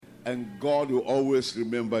And God will always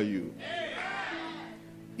remember you.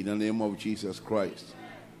 In the name of Jesus Christ.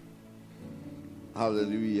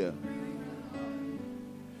 Hallelujah.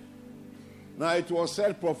 Now it was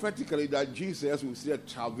said prophetically that Jesus will see a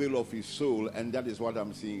travail of his soul, and that is what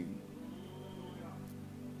I'm seeing.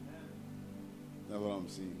 That's what I'm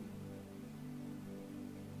seeing.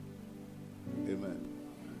 Amen.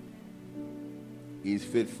 He is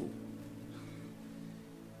faithful.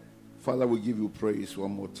 Father, we give you praise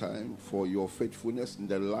one more time for your faithfulness in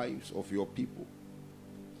the lives of your people.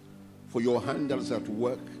 For your hand that is at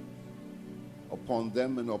work upon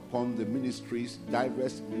them and upon the ministries,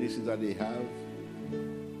 diverse ministries that they have,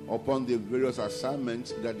 upon the various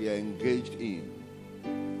assignments that they are engaged in.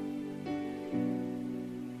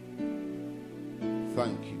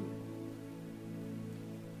 Thank you.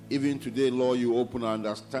 Even today, Lord, you open our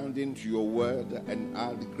understanding to your word and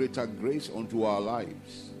add greater grace unto our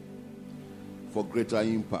lives for greater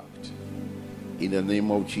impact. In the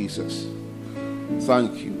name of Jesus.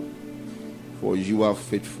 Thank you, for you are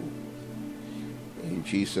faithful. In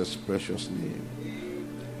Jesus' precious name.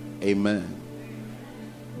 Amen.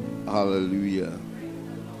 Hallelujah.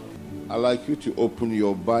 I'd like you to open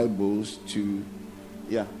your Bibles to...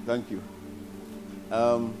 Yeah, thank you.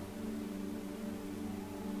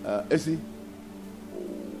 Essie,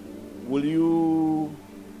 will you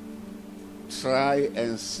try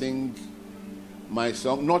and sing my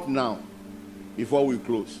song? Not now, before we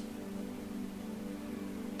close.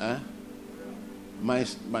 My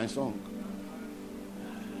song.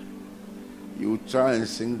 You try and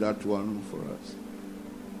sing that one for us.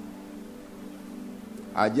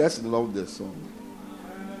 I just love the song.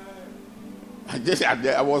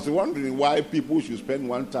 I was wondering why people should spend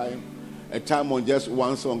a time on just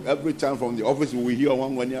one song. Every time from the office we hear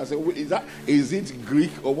one when I say, is it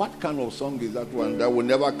Greek or what kind of song is that one that will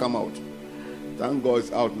never come out? Thank God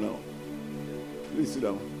it's out now. Please sit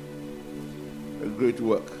down. A great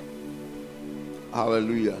work.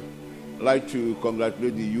 Hallelujah. I'd like to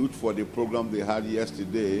congratulate the youth for the program they had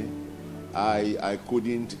yesterday. I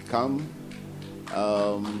couldn't come.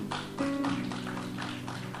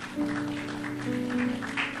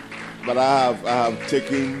 But I have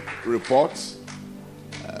taken reports.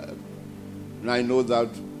 And I know that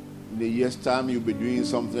in a year's time you'll be doing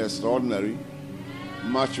something extraordinary,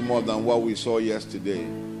 much more than what we saw yesterday.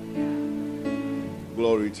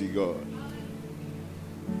 Glory to God.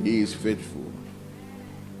 He is faithful.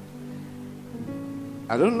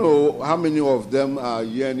 I don't know how many of them are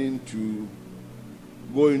yearning to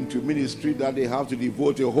go into ministry that they have to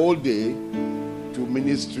devote a whole day to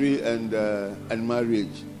ministry and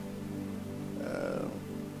marriage.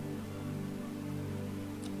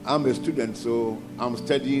 I'm a student, so I'm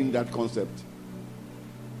studying that concept.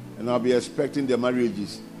 And I'll be expecting the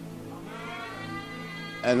marriages.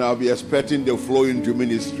 And I'll be expecting the flow into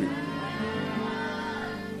ministry.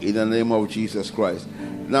 In the name of Jesus Christ.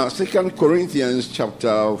 Now, 2 Corinthians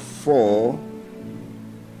chapter 4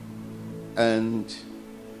 and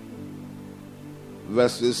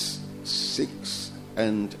verses 6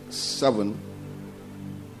 and 7.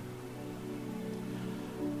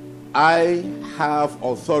 I have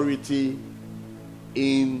authority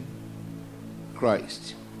in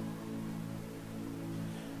Christ.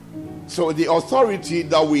 So the authority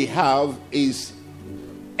that we have is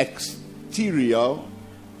exterior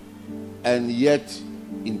and yet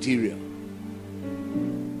interior.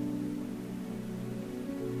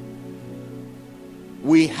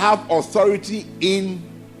 We have authority in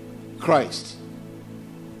Christ.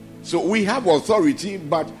 So we have authority,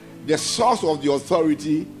 but the source of the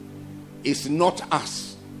authority is not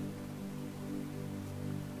us.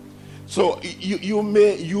 So you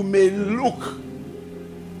may look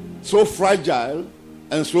so fragile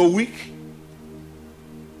and so weak.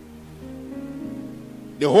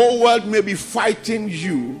 The whole world may be fighting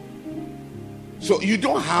you, so you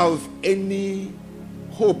don't have any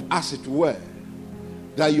hope, as it were,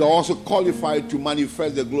 that you're also qualified to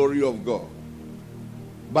manifest the glory of God.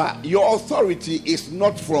 But your authority is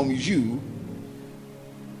not from you.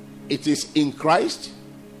 It is in Christ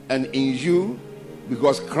and in you,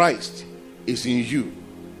 because Christ is in you.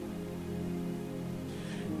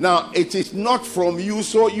 Now, it is not from you,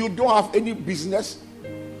 so you don't have any business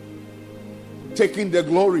taking the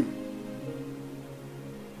glory.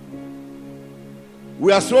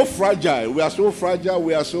 We are so fragile. We are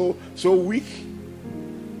so weak.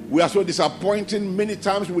 We are so disappointing. Many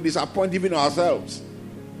times we disappoint even ourselves.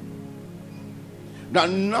 That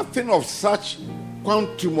nothing of such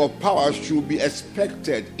quantum of power should be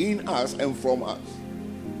expected in us and from us.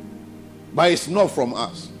 But it's not from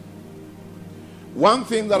us. One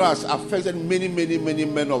thing that has affected many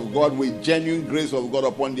men of God with genuine grace of God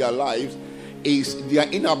upon their lives is their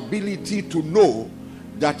inability to know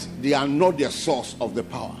that they are not the source of the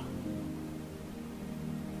power.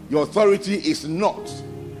 The authority is not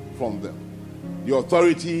from them. The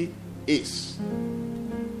authority is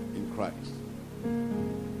in Christ.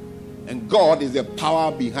 And God is the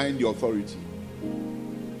power behind the authority.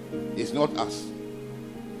 It's not us.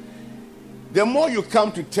 The more you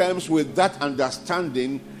come to terms with that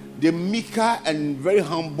understanding, the meeker and very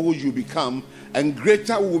humble you become, and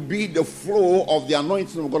greater will be the flow of the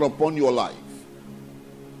anointing of God upon your life.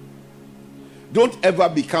 Don't ever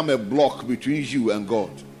become a block between you and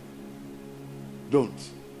God. Don't.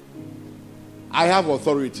 I have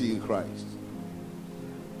authority in Christ.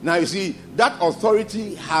 Now you see, that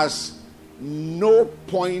authority has no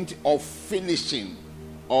point of finishing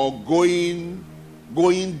or going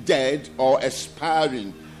dead or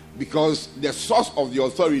expiring, because the source of the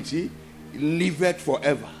authority liveth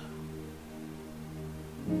forever.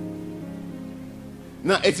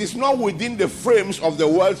 Now it is not within the frames of the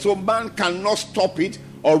world, so man cannot stop it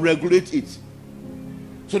or regulate it.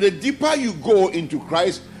 So the deeper you go into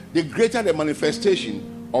Christ, the greater the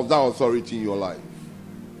manifestation of that authority in your life.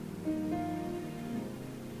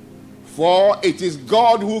 For it is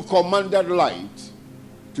God who commanded light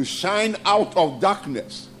to shine out of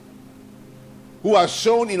darkness, who has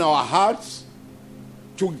shown in our hearts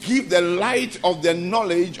to give the light of the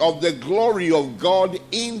knowledge of the glory of God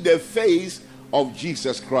in the face of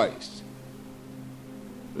Jesus Christ.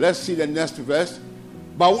 Let's see the next verse.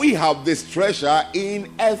 But we have this treasure in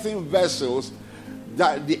earthen vessels,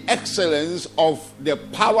 that the excellence of the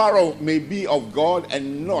power of may be of God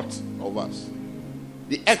and not of us.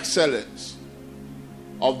 The excellence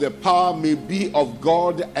of the power may be of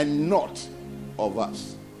God and not of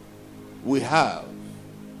us. We have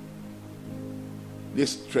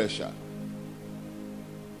this treasure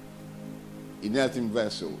in earthen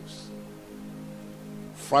vessels,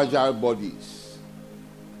 fragile bodies,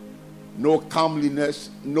 no comeliness,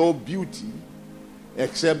 no beauty,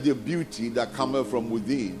 except the beauty that cometh from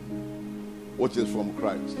within, which is from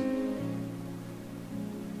Christ.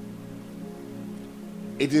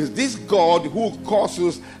 It is this God who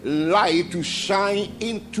causes light to shine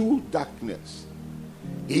into darkness.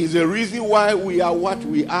 He is the reason why we are what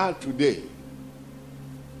we are today.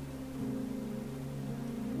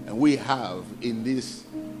 And we have in these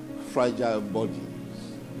fragile bodies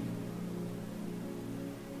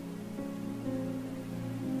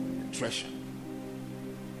treasure.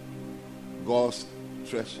 God's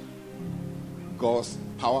treasure. God's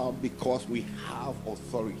power, because we have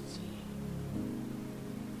authority.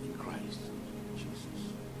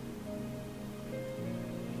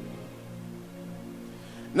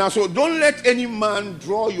 Now, so don't let any man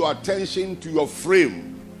draw your attention to your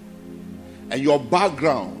frame and your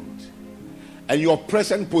background and your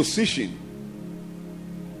present position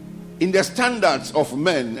in the standards of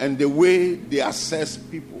men and the way they assess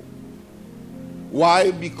people.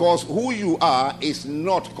 Why? Because who you are is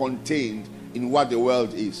not contained in what the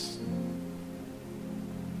world is.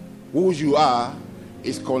 Who you are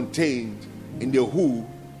is contained in the who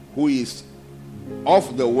is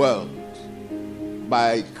of the world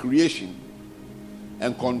by creation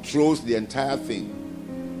and controls the entire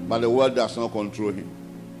thing, but the world does not control him.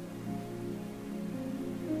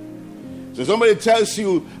 So somebody tells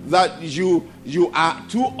you that you are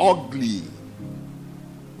too ugly,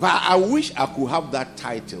 but I wish I could have that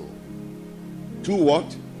title. Too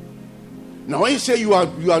what? Now when you say you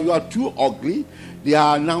are too ugly, they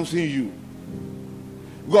are announcing you.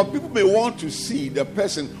 Because people may want to see the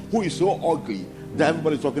person who is so ugly that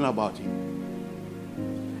everybody's talking about him.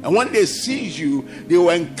 And when they see you, they will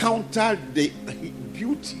encounter the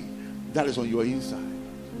beauty that is on your inside.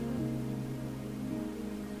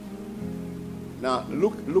 Now,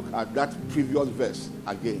 look at that previous verse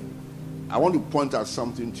again. I want to point out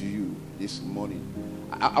something to you this morning.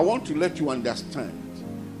 I want to let you understand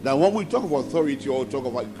that when we talk about authority or talk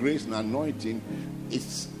about grace and anointing,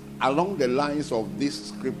 it's along the lines of this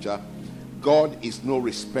scripture. God is no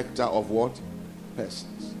respecter of what?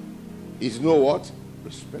 Persons. He's no what?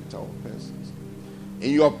 Respecter of persons.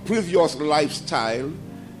 In your previous lifestyle,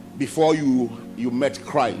 before you met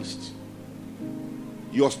Christ,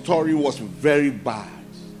 your story was very bad.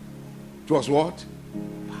 It was what?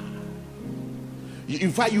 Bad.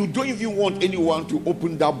 In fact, you don't even want anyone to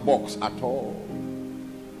open that box at all.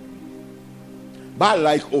 But I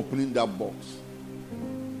like opening that box.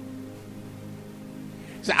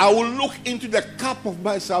 So I will look into the cup of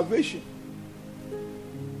my salvation.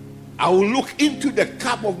 I will look into the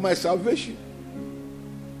cup of my salvation.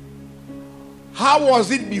 How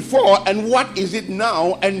was it before and what is it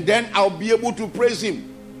now? And then I'll be able to praise him.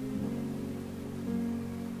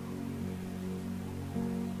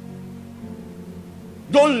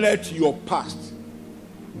 Don't let your past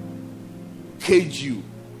cage you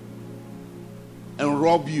and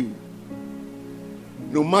rob you.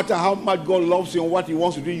 No matter how much God loves you and what he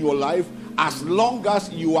wants to do in your life, as long as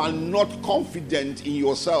you are not confident in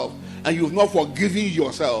yourself and you've not forgiven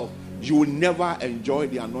yourself, you will never enjoy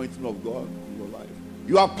the anointing of God in your life.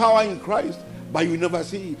 You have power in Christ, but you never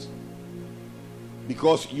see it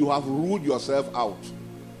because you have ruled yourself out.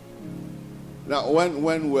 Now,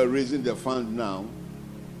 when we're raising the fund now,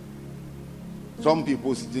 some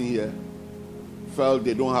people sitting here felt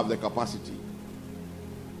they don't have the capacity.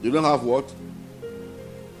 They don't have what?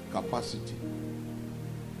 Capacity.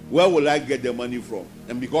 Where will I get the money from?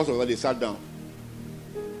 And because of that, they sat down.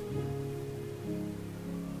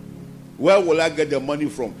 Where will I get the money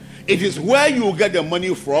from? It is where you get the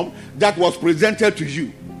money from that was presented to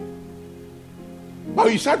you.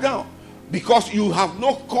 But you sat down because you have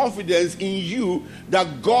no confidence in you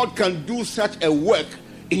that God can do such a work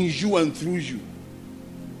in you and through you.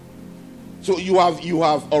 So you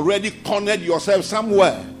have already cornered yourself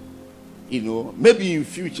somewhere. You know, maybe in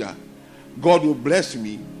future, God will bless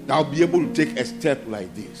me. I'll be able to take a step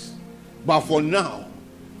like this. But for now,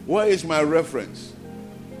 where is my reference?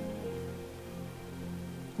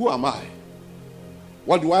 Who am I?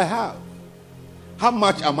 What do I have? How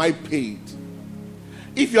much am I paid?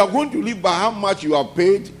 If you are going to live by how much you are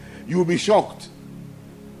paid, you will be shocked.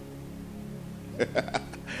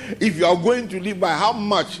 If you are going to live by how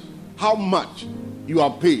much you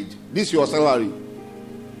are paid, this is your salary.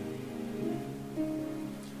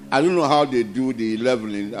 I don't know how they do the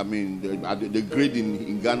leveling. I mean, the grading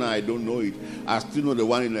in Ghana, I don't know it. I still know the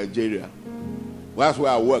one in Nigeria. Well, that's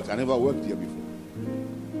where I work. I never worked here before.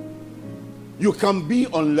 You can be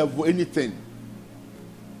on level anything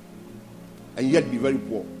and yet be very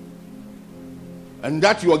poor. And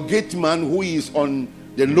that your gate man who is on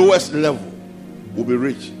the lowest level will be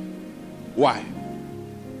rich. Why?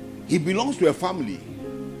 He belongs to a family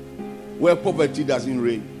where poverty doesn't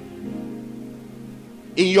reign.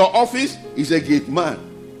 In your office, he's a gate man.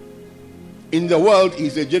 In the world,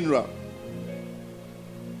 he's a general.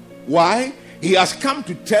 Why? He has come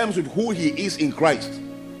to terms with who he is in Christ.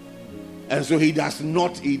 And so he does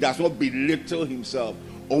not belittle himself.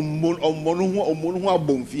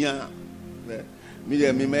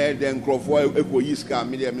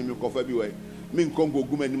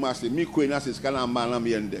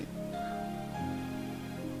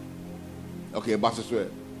 Okay, but swear.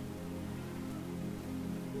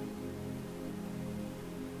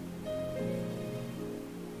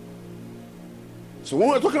 So when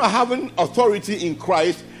we're talking about having authority in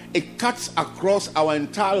Christ, it cuts across our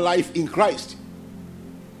entire life in Christ.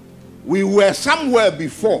 We were somewhere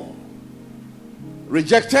before,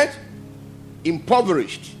 rejected,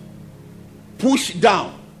 impoverished, pushed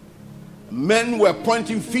down. Men were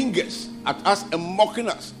pointing fingers at us and mocking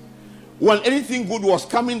us. When anything good was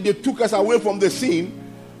coming, they took us away from the scene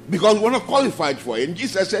because we were not qualified for it. And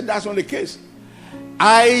Jesus said that's not the case.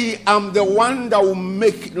 I am the one that will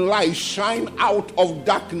make light shine out of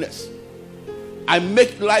darkness. I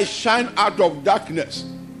make light shine out of darkness.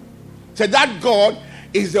 So that God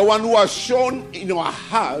is the one who has shown in our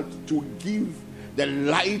heart to give the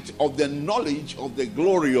light of the knowledge of the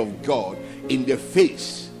glory of God in the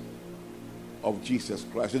face of Jesus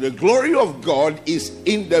Christ. So the glory of God is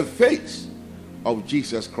in the face of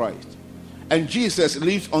Jesus Christ. And Jesus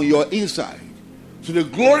lives on your inside. So the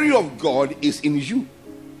glory of God is in you.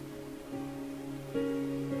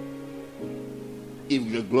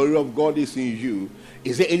 If the glory of God is in you,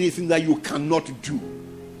 is there anything that you cannot do?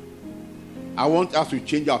 I want us to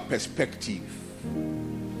change our perspective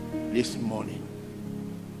this morning.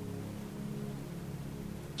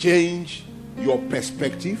 Change your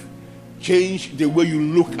perspective. Change the way you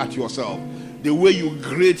look at yourself, the way you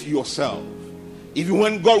grade yourself. Even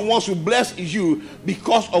when God wants to bless you,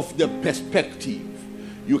 because of the perspective,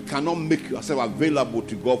 you cannot make yourself available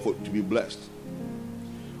to God to be blessed.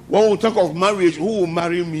 When we talk of marriage, who will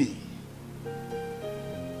marry me?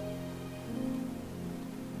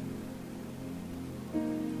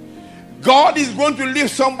 God is going to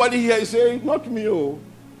leave somebody here and say, not me, oh.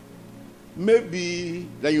 Maybe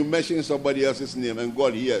then you mention somebody else's name and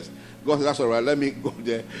God hears. God says, that's all right, let me go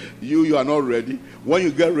there. You are not ready. When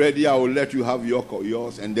you get ready, I will let you have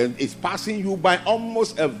yours. And then it's passing you by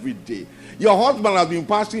almost every day. Your husband has been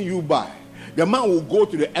passing you by. The man will go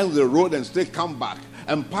to the end of the road and still come back.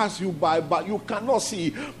 and pass you by, but you cannot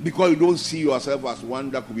see because you don't see yourself as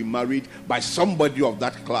one that could be married by somebody of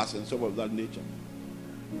that class and some of that nature.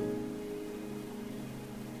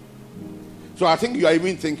 So I think you are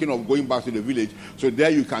even thinking of going back to the village, so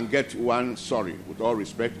there you can get one, sorry, with all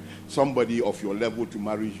respect, somebody of your level to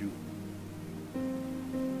marry you.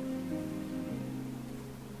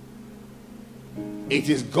 It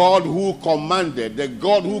is God who commanded, the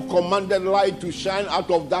God who commanded light to shine out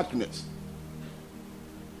of darkness.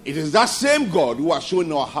 It is that same God who has shown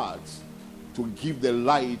our hearts to give the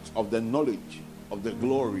light of the knowledge of the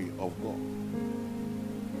glory of God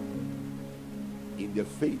in the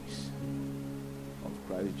face of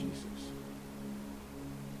Christ Jesus.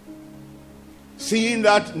 Seeing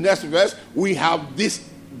that next verse, we have this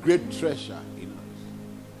great treasure in us.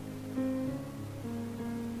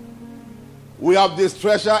 We have this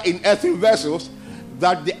treasure in earthen vessels,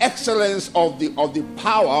 that the excellence of the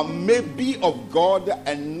power may be of God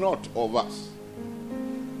and not of us.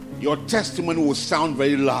 Your testimony will sound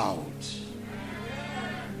very loud.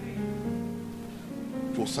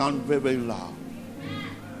 It will sound very, very loud.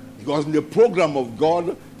 Because in the program of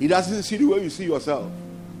God, He doesn't see the way you see yourself.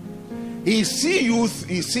 He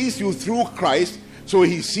sees you through Christ, so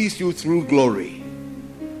He sees you through glory.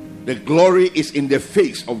 The glory is in the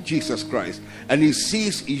face of Jesus Christ, and He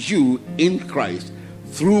sees you in Christ,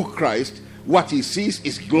 through Christ. What He sees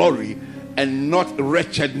is glory and not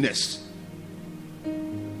wretchedness.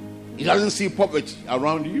 He doesn't see poverty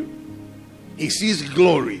around you. He sees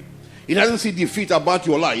glory. He doesn't see defeat about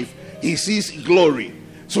your life. He sees glory.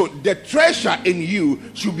 So the treasure in you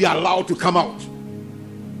should be allowed to come out.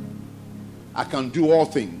 I can do all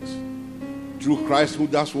things through Christ who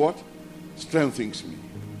does what? Strengthens me.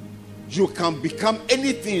 You can become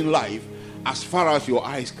anything in life as far as your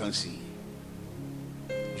eyes can see.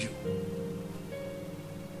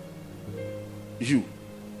 You.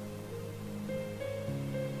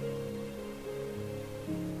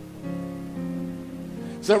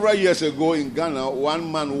 Several years ago in Ghana,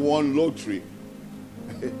 one man won lottery.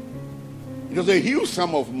 It was a huge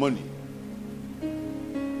sum of money.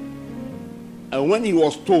 And when he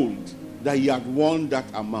was told that he had won that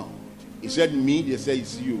amount, he said, me, they said,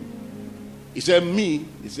 it's you. He said, me,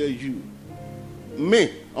 he said, you.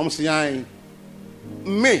 Me, I'm saying,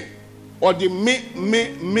 me, or the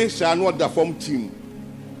me shall not the form team.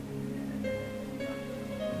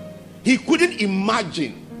 He couldn't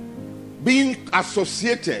imagine being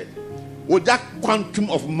associated with that quantum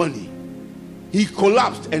of money. He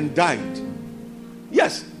collapsed and died.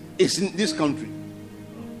 Yes, it's in this country.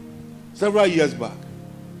 Several years back.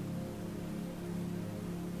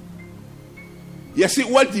 Yes, it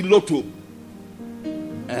went the lotto.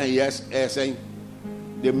 And yes, saying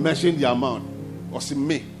they mentioned the amount. Was in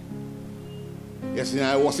me. Yes,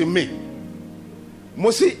 I was in me.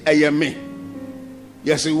 Mosi a me.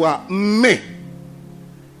 Yes, it was me.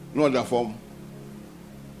 No other form.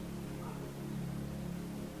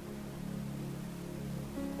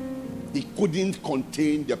 He couldn't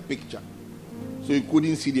contain the picture, so he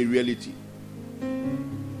couldn't see the reality.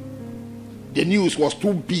 The news was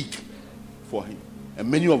too big for him,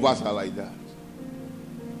 and many of us are like that.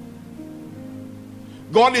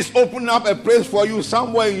 God is opening up a place for you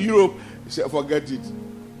somewhere in Europe. He said, forget it.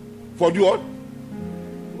 For what?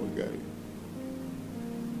 Forget it.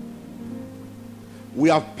 We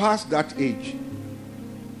have passed that age.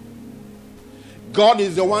 God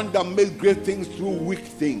is the one that makes great things through weak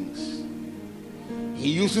things. He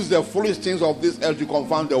uses the foolish things of this earth to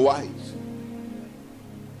confound the wise.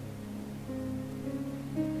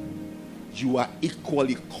 You are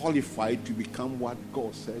equally qualified to become what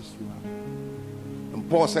God says you are. And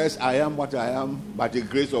Paul says, I am what I am by the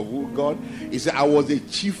grace of who? God. He said, I was the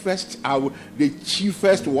chiefest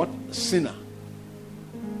what? Sinner.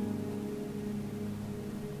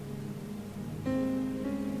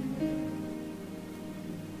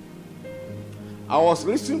 I was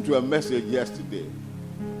listening to a message yesterday,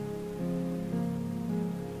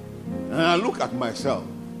 and I look at myself,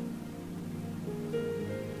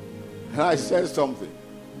 and I said something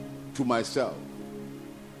to myself.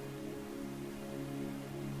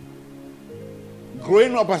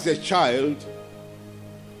 Growing up as a child,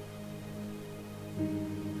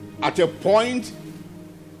 at a point,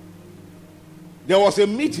 there was a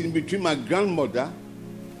meeting between my grandmother.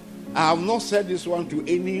 I have not said this one to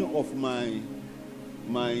any of my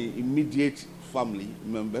immediate family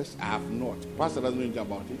members. I have not. Pastor doesn't know anything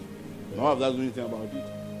about it. No one doesn't know anything about it.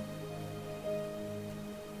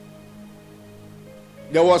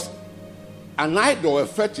 There was an idol, a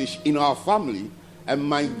fetish in our family, and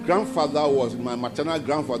my maternal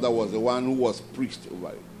grandfather was the one who was priest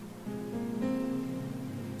over it.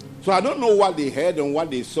 So I don't know what they heard and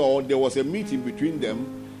what they saw. There was a meeting between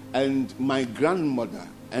them and my grandmother,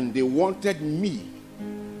 and they wanted me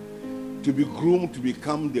to be groomed to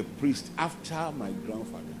become the priest after my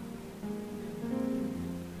grandfather.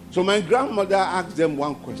 So my grandmother asked them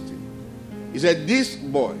one question. He said, this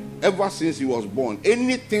boy, ever since he was born,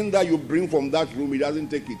 anything that you bring from that room, he doesn't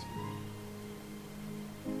take it.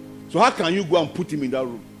 So how can you go and put him in that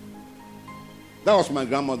room? That was my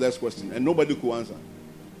grandmother's question, and nobody could answer.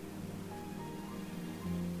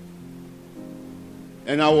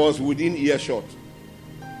 And I was within earshot.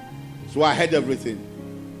 So I heard everything.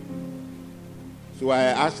 So I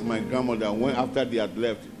asked my grandmother when after they had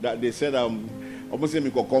left, that they said, almost say me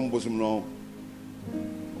ko combo some no.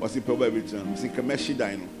 Was it probably every time? See Kameshi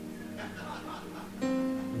dino.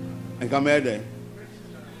 And come there.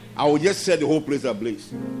 I would just set the whole place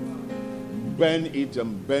ablaze. Burn it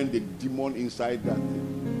and burn the demon inside that thing.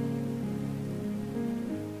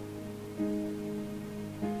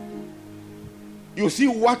 You see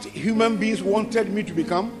what human beings wanted me to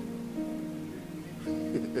become?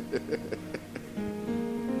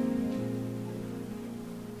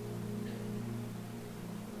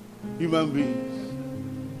 Human beings.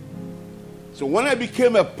 So when I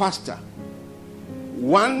became a pastor,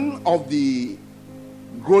 one of the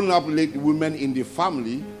grown-up lady women in the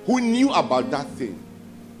family who knew about that thing,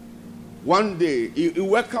 one day he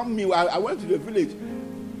welcomed me. I went to the village.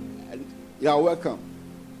 And, yeah, welcome.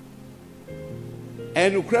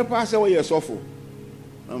 And Ukrepa said, "Well, you're so."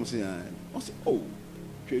 I'm saying, "Oh,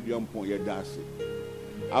 trade your point, yeah, that's it.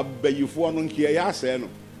 I bet you for no care, yeah, say no.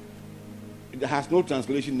 It has no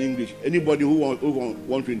translation in English. Anybody who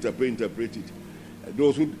want to interpret it.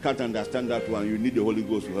 Those who can't understand that one, you need the Holy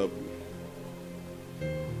Ghost to help you."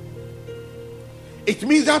 It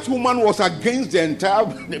means that woman was against the entire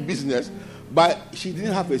business, but she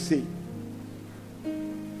didn't have a say.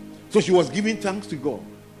 So she was giving thanks to God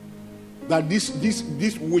that these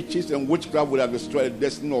witches and witchcraft would have destroyed the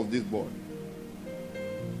destiny of this boy.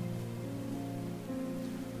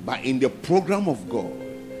 But in the program of God,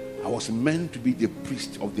 I was meant to be the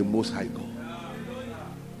priest of the Most High God.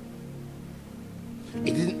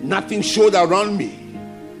 Nothing showed around me,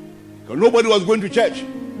 because nobody was going to church.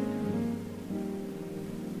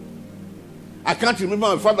 I can't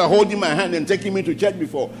remember my father holding my hand and taking me to church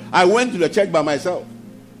before. I went to the church by myself.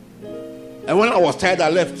 And when I was tired, I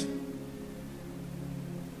left.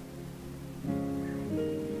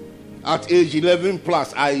 At age 11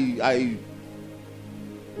 plus, I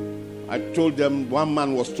told them one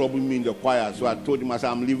man was troubling me in the choir. So I told him, I said,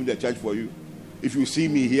 "I'm leaving the church for you. If you see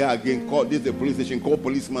me here again, this is the police station, call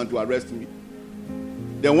policeman to arrest me."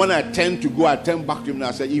 Then when I turned to go, I turned back to him and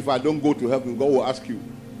I said, "If I don't go to heaven, God will ask you."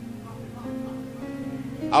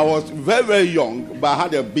 I was very, very young, but I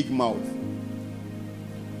had a big mouth.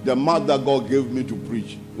 The mouth that God gave me to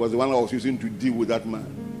preach was the one I was using to deal with that man.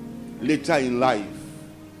 Later in life,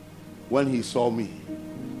 when he saw me,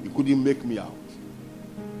 he couldn't make me out.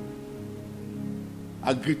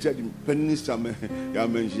 I greeted him. I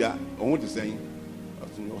want to say,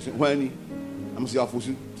 when I'm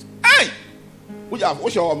saying, "Hey,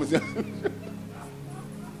 what's your name?"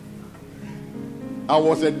 I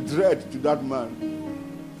was a dread to that man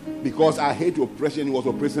because I hate oppression. He was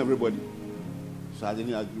oppressing everybody, so I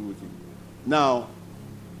didn't agree with him. Now,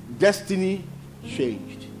 destiny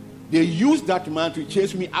changed. They used that man to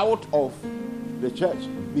chase me out of the church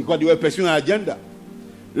because they were pursuing an agenda.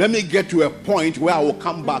 Let me get to a point where I will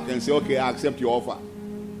come back and say, "Okay, I accept your offer."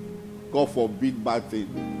 God forbid bad thing.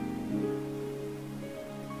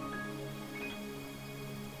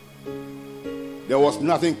 There was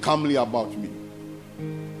nothing comely about me.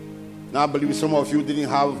 Now I believe some of you didn't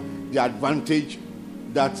have the advantage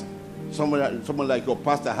that someone like your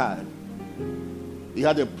pastor had. He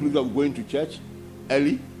had the privilege of going to church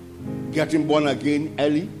early, getting born again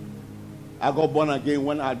early. I got born again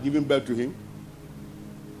when I had given birth to him.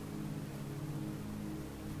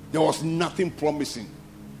 There was nothing promising.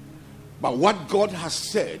 But what God has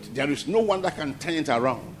said, there is no one that can turn it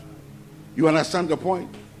around. You understand the point?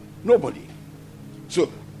 Nobody.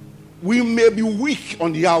 So we may be weak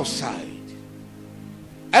on the outside.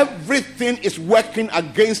 Everything is working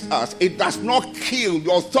against us. It does not kill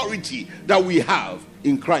the authority that we have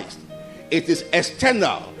in Christ. It is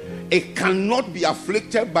external. It cannot be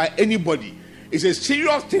afflicted by anybody. It's a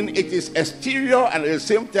serious thing. It is exterior, and at the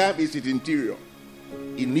same time it's interior.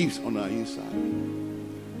 It lives on our inside.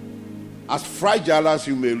 As fragile as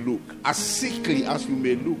you may look, as sickly as you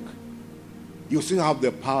may look, you still have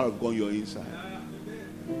the power of God on your inside.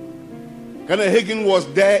 Kenneth Hagin was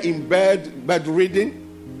there in bedridden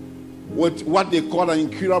with what they call an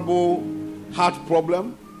incurable heart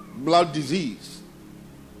problem. blood disease.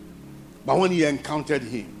 But when he encountered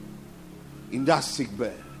him in that sick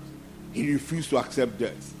bed, he refused to accept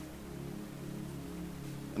death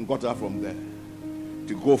and got up from there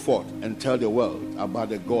to go forth and tell the world about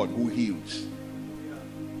the God who heals.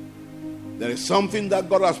 There is something that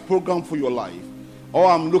God has programmed for your life. All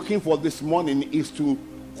I'm looking for this morning is to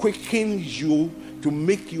quicken you, to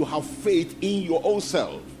make you have faith in your own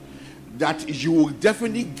self, that you will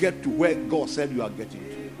definitely get to where God said you are getting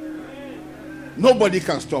to. Nobody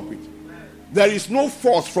can stop it. There is no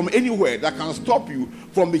force from anywhere that can stop you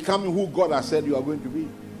from becoming who God has said you are going to be. It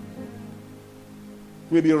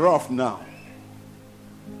may be rough now,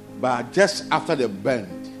 but just after the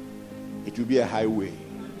bend, it will be a highway.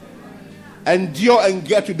 Endure and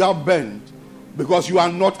get to that bend, because you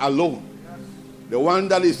are not alone. The one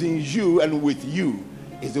that is in you and with you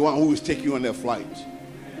is the one who is taking you on a flight.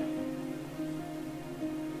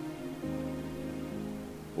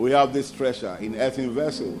 We have this treasure in earthen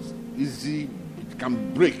vessels. Easy, it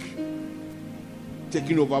can break,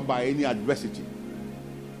 taken over by any adversity.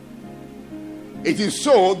 It is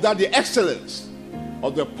so that the excellence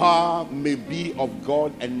of the power may be of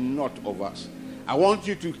God and not of us. I want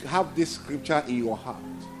you to have this scripture in your heart,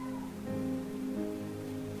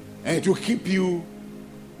 and to keep you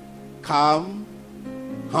calm,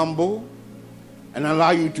 humble, and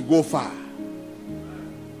allow you to go far.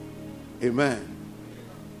 Amen.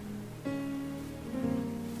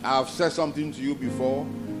 I have said something to you before.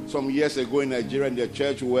 Some years ago in Nigeria, in the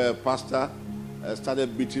church where a pastor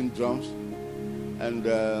started beating drums, and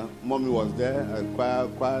mommy was there, choir,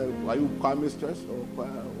 are you choir mistress or choir?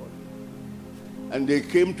 What? And they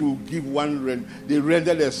came to give they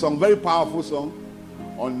rendered a song, very powerful song,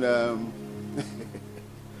 on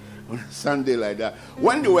on a Sunday like that.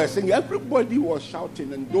 When they were singing, everybody was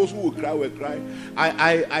shouting, and those who would cry were crying.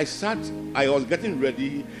 I sat, I was getting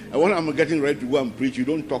ready, and when I'm getting ready to go and preach, you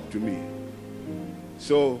don't talk to me.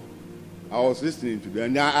 So I was listening to them,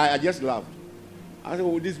 and I just laughed. I said,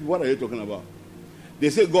 what are you talking about? They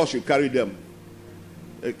said God should carry them.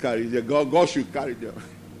 God should carry them.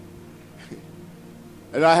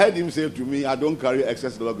 And I heard him say to me, I don't carry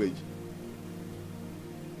excess luggage.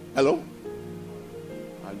 Hello?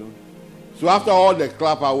 I don't. So after all the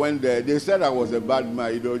clap, I went there. They said I was a bad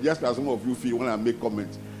man, just as some of you feel when I make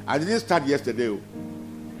comments. I didn't start yesterday.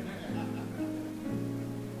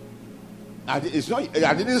 I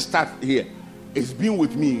didn't start here. It's been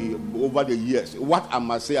with me over the years. What I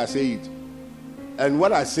must say, I say it. And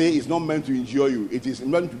what I say is not meant to injure you. It is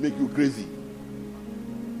meant to make you crazy.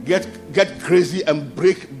 Get crazy and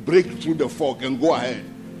break through the fog and go ahead.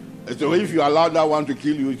 So if you allow that one to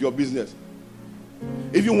kill you, it's your business.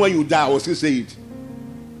 Even when you die, I will still say it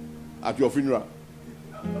at your funeral.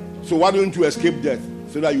 So why don't you escape death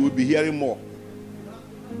so that you will be hearing more?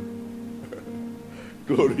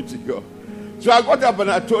 Glory to God. So I got up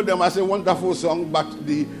and I told them, I said, wonderful song, but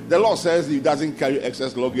the Lord says he doesn't carry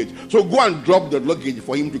excess luggage. So go and drop the luggage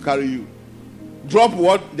for him to carry you. Drop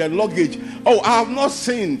what? The luggage. Oh, I have not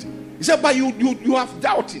sinned. He said, but you have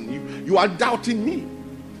doubting. You are doubting me.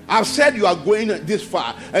 I've said you are going this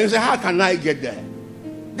far. And you say, how can I get there?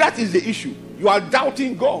 That is the issue. You are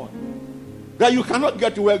doubting God. That you cannot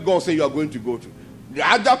get to where God says you are going to go to. The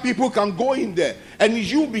other people can go in there. And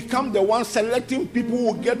you become the one selecting people who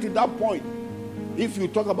will get to that point. If you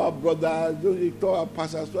talk about brothers, you talk about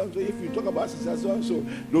pastors, so if you talk about sisters, so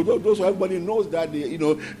those who everybody knows that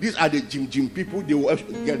these are the gym people, they will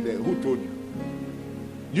get there. Who told you?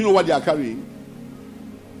 You know what they are carrying?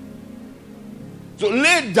 So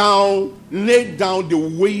lay down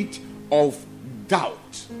the weight of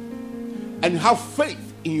doubt and have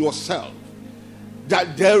faith in yourself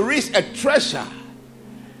that there is a treasure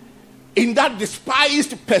in that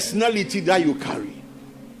despised personality that you carry.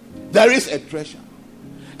 There is a treasure.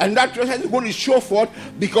 And that treasure is going to show forth,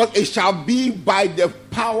 because it shall be by the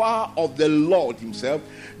power of the Lord himself,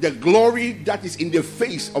 the glory that is in the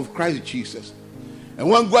face of Christ Jesus. And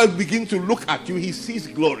when God begins to look at you, he sees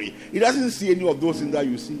glory. He doesn't see any of those things that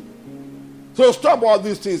you see. So stop all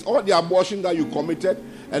these things. All the abortion that you committed,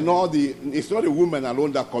 and it's not the women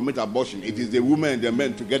alone that commit abortion. It is the women and the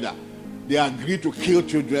men together. They agree to kill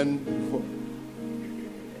children before.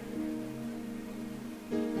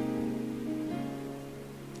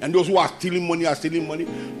 And those who are stealing money are stealing money.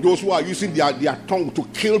 Those who are using their tongue to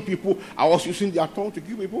kill people are also using their tongue to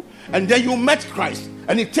kill people. And then you met Christ,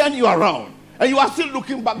 and he turned you around, and you are still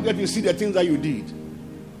looking back there to see the things that you did.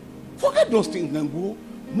 Forget those things and go,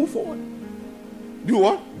 move forward. Do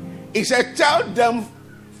what? He said, tell them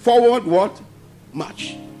forward what?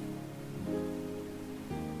 March.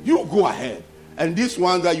 You go ahead. And these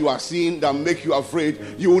ones that you are seeing that make you afraid,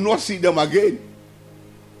 you will not see them again.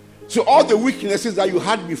 So all the weaknesses that you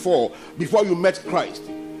had before you met Christ,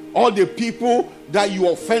 all the people that you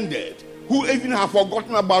offended, who even have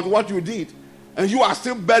forgotten about what you did, and you are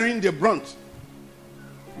still bearing the brunt,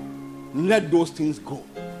 let those things go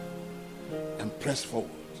and press forward,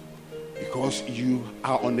 because you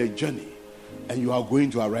are on a journey and you are going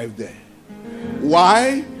to arrive there.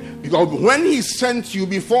 Why? Because when he sent you,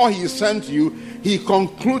 before he sent you, he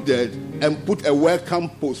concluded and put a welcome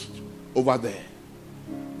post over there,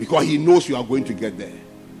 because he knows you are going to get there.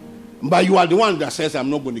 But you are the one that says, I'm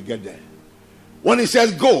not going to get there. When he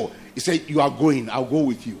says go, he said, you are going, I'll go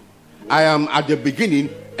with you. I am at the beginning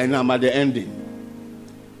and I'm at the ending.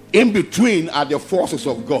 In between are the forces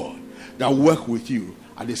of God that work with you.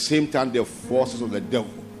 At the same time, the forces of the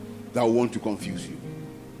devil that want to confuse you.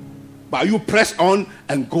 But you press on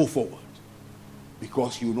and go forward,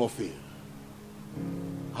 because you will not fail.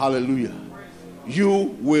 Hallelujah.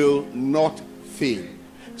 You will not fail.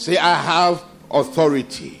 Say, I have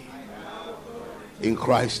authority in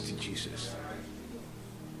Christ Jesus.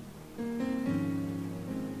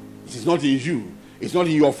 It is not in you. It's not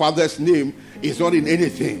in your father's name. It's not in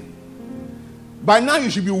anything. By now you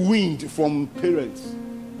should be weaned from parents'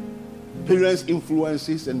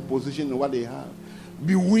 influences and position and what they have.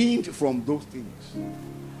 Be weaned from those things.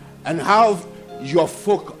 And have your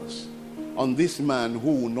focus on this man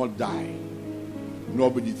who will not die, nor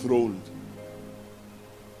be dethroned.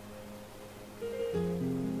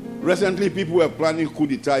 Recently, people were planning coup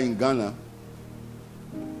d'etat in Ghana.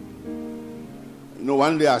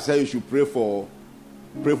 One day I said you should pray for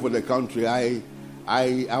the country. I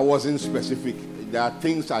wasn't specific. There are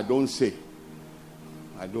things I don't say.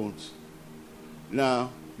 I don't. Now,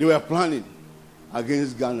 they were planning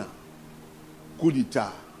against Ghana. Coup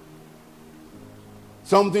d'etat.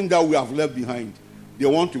 Something that we have left behind. They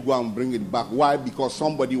want to go and bring it back. Why? Because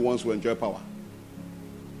somebody wants to enjoy power.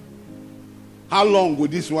 How long will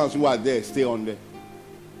these ones who are there stay on there?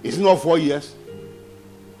 It's not 4 years.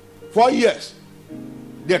 4 years.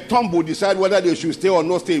 The tomb will decide whether they should stay or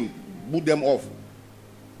not stay. Boot them off.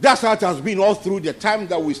 That's how it has been all through the time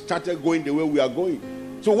that we started going the way we are going.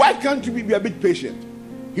 So why can't you be a bit patient?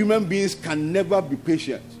 Human beings can never be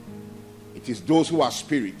patient. It is those who are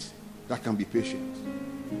spirits that can be patient.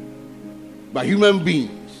 But human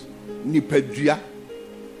beings, nipedia.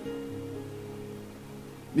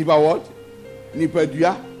 Nipa what?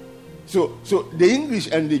 Nipedia. So the English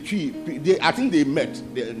and the Tree, I think they met.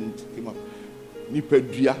 They came up.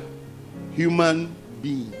 Nipedia, human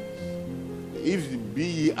beings. If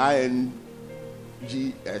B-E-I-N-G-S,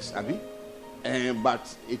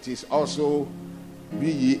 but it is also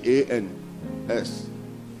B-E-A-N-S.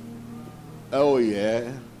 Oh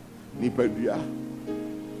yeah, Nipedia.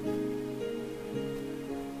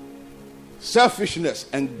 Selfishness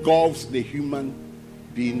engulfs the human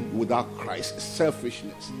being without Christ.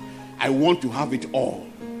 Selfishness. I want to have it all.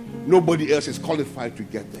 Nobody else is qualified to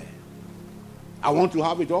get there. I want to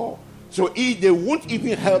have it all. So they won't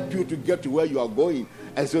even help you to get to where you are going.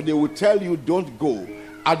 And so they will tell you, don't go.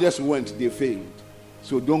 Others went, they failed.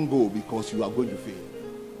 So don't go, because you are going to fail.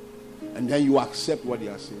 And then you accept what they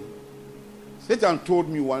are saying. Satan told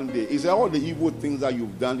me one day, he said, all the evil things that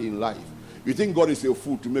you've done in life, you think God is a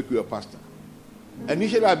fool to make you a pastor?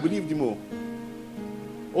 Initially, I believed him.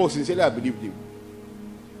 Sincerely, I believed him.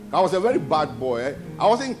 I was a very bad boy. I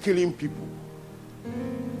wasn't killing people.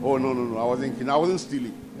 Oh, no. I wasn't killing. I wasn't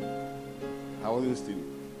stealing. I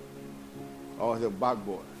was a bad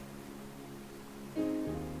boy.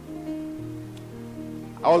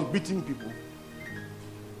 I was beating people.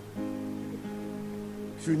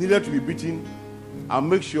 If you needed to be beaten, I'll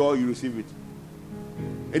make sure you receive it.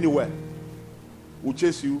 Anywhere. We'll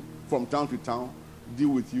chase you from town to town, deal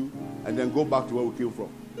with you, and then go back to where we came from.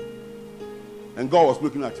 And God was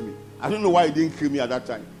looking at me. I don't know why he didn't kill me at that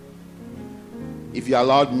time. If he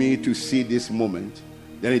allowed me to see this moment,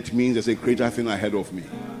 then it means there's a greater thing ahead of me.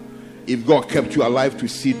 If God kept you alive to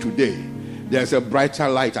see today, there's a brighter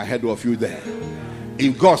light ahead of you there.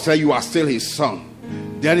 If God said you are still his son,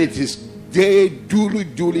 then it is day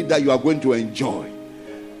duly that you are going to enjoy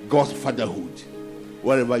God's fatherhood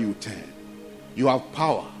wherever you turn. You have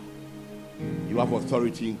power. You have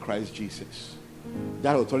authority in Christ Jesus.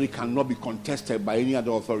 That authority cannot be contested by any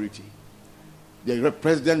other authority. The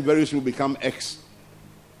president very soon will become ex-president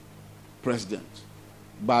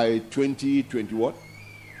by 2020 what?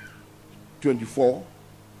 24.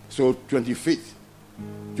 So 25th,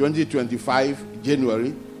 2025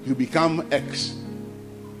 January, he'll become ex.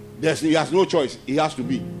 He has no choice. He has to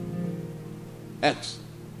be ex.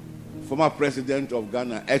 former president of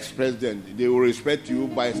Ghana, ex-president, they will respect you,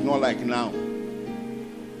 but it's not like now.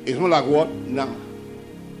 It's not like what? Now.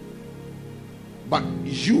 But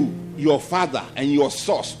you, your father, and your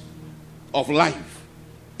source of life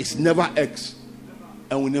is never X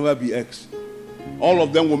and will never be X. All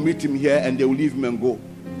of them will meet him here and they will leave him and go.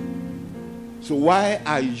 So why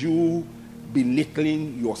are you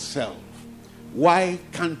belittling yourself? Why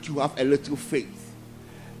can't you have a little faith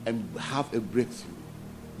and have a breakthrough?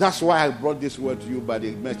 That's why I brought this word to you by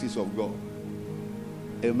the mercies of God.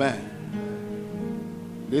 Amen.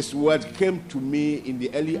 This word came to me in the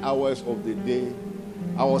early hours of the day.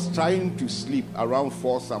 I was trying to sleep around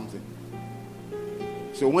 4 something.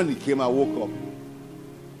 So when it came, I woke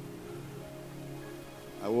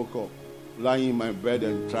up, lying in my bed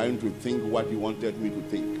and trying to think what he wanted me to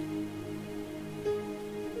think.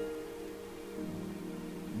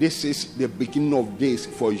 This is the beginning of days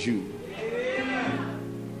for you.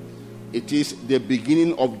 It is the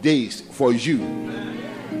beginning of days for you.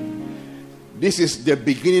 This is the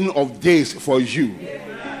beginning of days for you.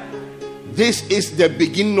 This is the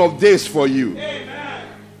beginning of days for you.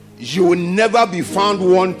 You will never be found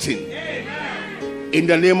wanting. In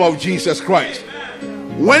the name of Jesus Christ.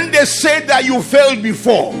 When they say that you failed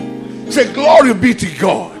before, say glory be to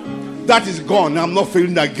God. That is gone. I'm not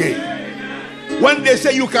failing again. When they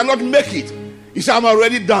say you cannot make it, he said I'm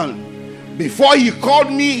already done. Before he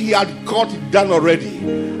called me, he had got it done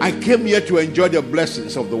already. I came here to enjoy the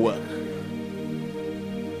blessings of the work.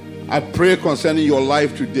 I pray concerning your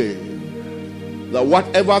life today that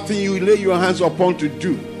whatever thing you lay your hands upon to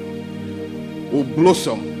do will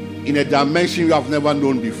blossom in a dimension you have never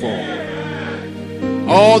known before.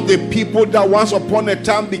 All the people that once upon a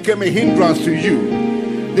time became a hindrance to you,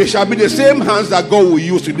 they shall be the same hands that God will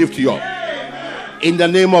use to lift you up. In the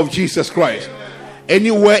name of Jesus Christ.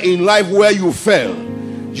 Anywhere in life where you fell,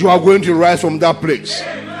 you are going to rise from that place.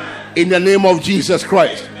 In the name of Jesus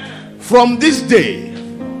Christ. From this day,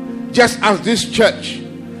 just as this church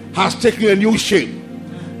has taken a new shape,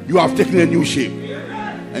 you have taken a new shape.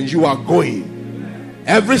 And you are going.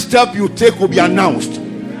 Every step you take will be announced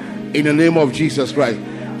in the name of Jesus Christ.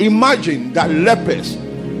 Imagine that lepers,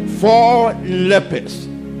 4 lepers,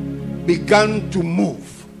 began to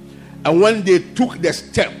move. And when they took the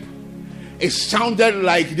step, it sounded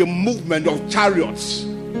like the movement of chariots.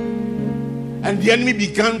 And the enemy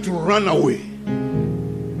began to run away.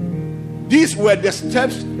 These were the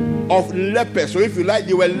steps of lepers. So if you like,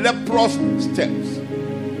 they were leprous steps.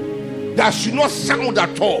 That should not sound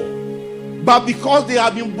at all. But because they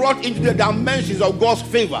have been brought into the dimensions of God's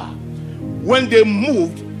favor, when they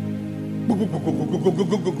moved,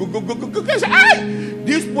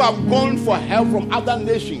 these people have gone for help from other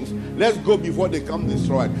nations. Let's go before they come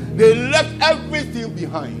destroyed. They left everything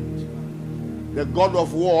behind. The God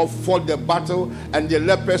of war fought the battle, and the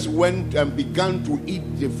lepers went and began to eat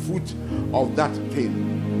the fruit of that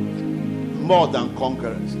thing. More than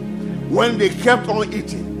conquerors. When they kept on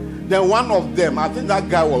eating, then one of them, I think that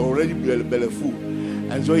guy was already belly full,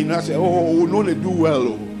 and so he now said, "Oh, no, they do well.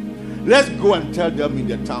 Oh. Let's go and tell them in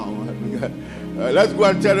the town. Let's go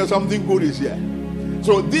and tell them something good is here."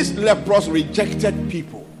 So these leprous rejected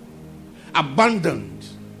people, abandoned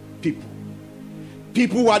people,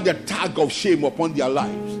 people who had the tag of shame upon their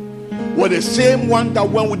lives, were the same one that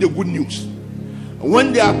went with the good news. And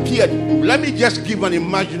when they appeared, let me just give an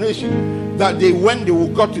imagination that they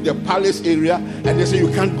got to the palace area and they say, "You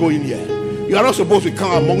can't go in here. You are not supposed to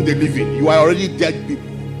come among the living. You are already dead people."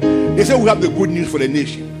 They say, "We have the good news for the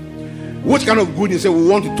nation." What kind of good news? They say, "We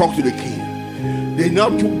want to talk to the king." They now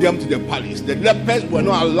took them to the palace. The lepers were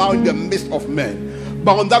not allowed in the midst of men,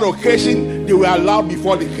 but on that occasion they were allowed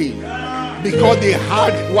before the king, because they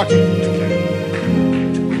had what to do.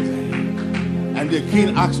 And the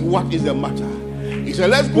king asked, "What is the matter?" He said,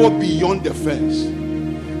 "Let's go beyond the fence,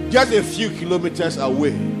 just a few kilometers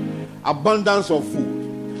away. Abundance of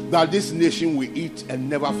food that this nation will eat and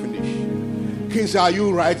never finish." King said, "Are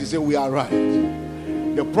you right?" He said, "We are right."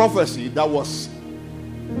 The prophecy that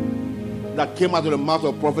came out of the mouth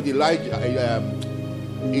of prophet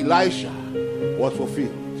Elisha was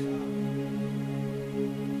fulfilled.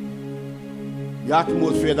 The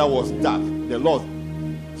atmosphere that was dark, the Lord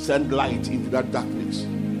sent light into that darkness,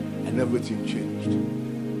 and everything changed.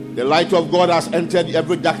 The light of God has entered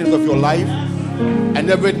every darkness of your life, and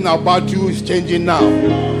everything about you is changing now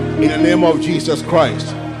in the name of Jesus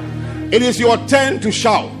Christ. It is your turn to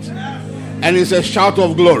shout, and it's a shout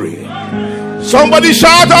of glory. Somebody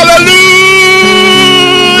shout hallelujah.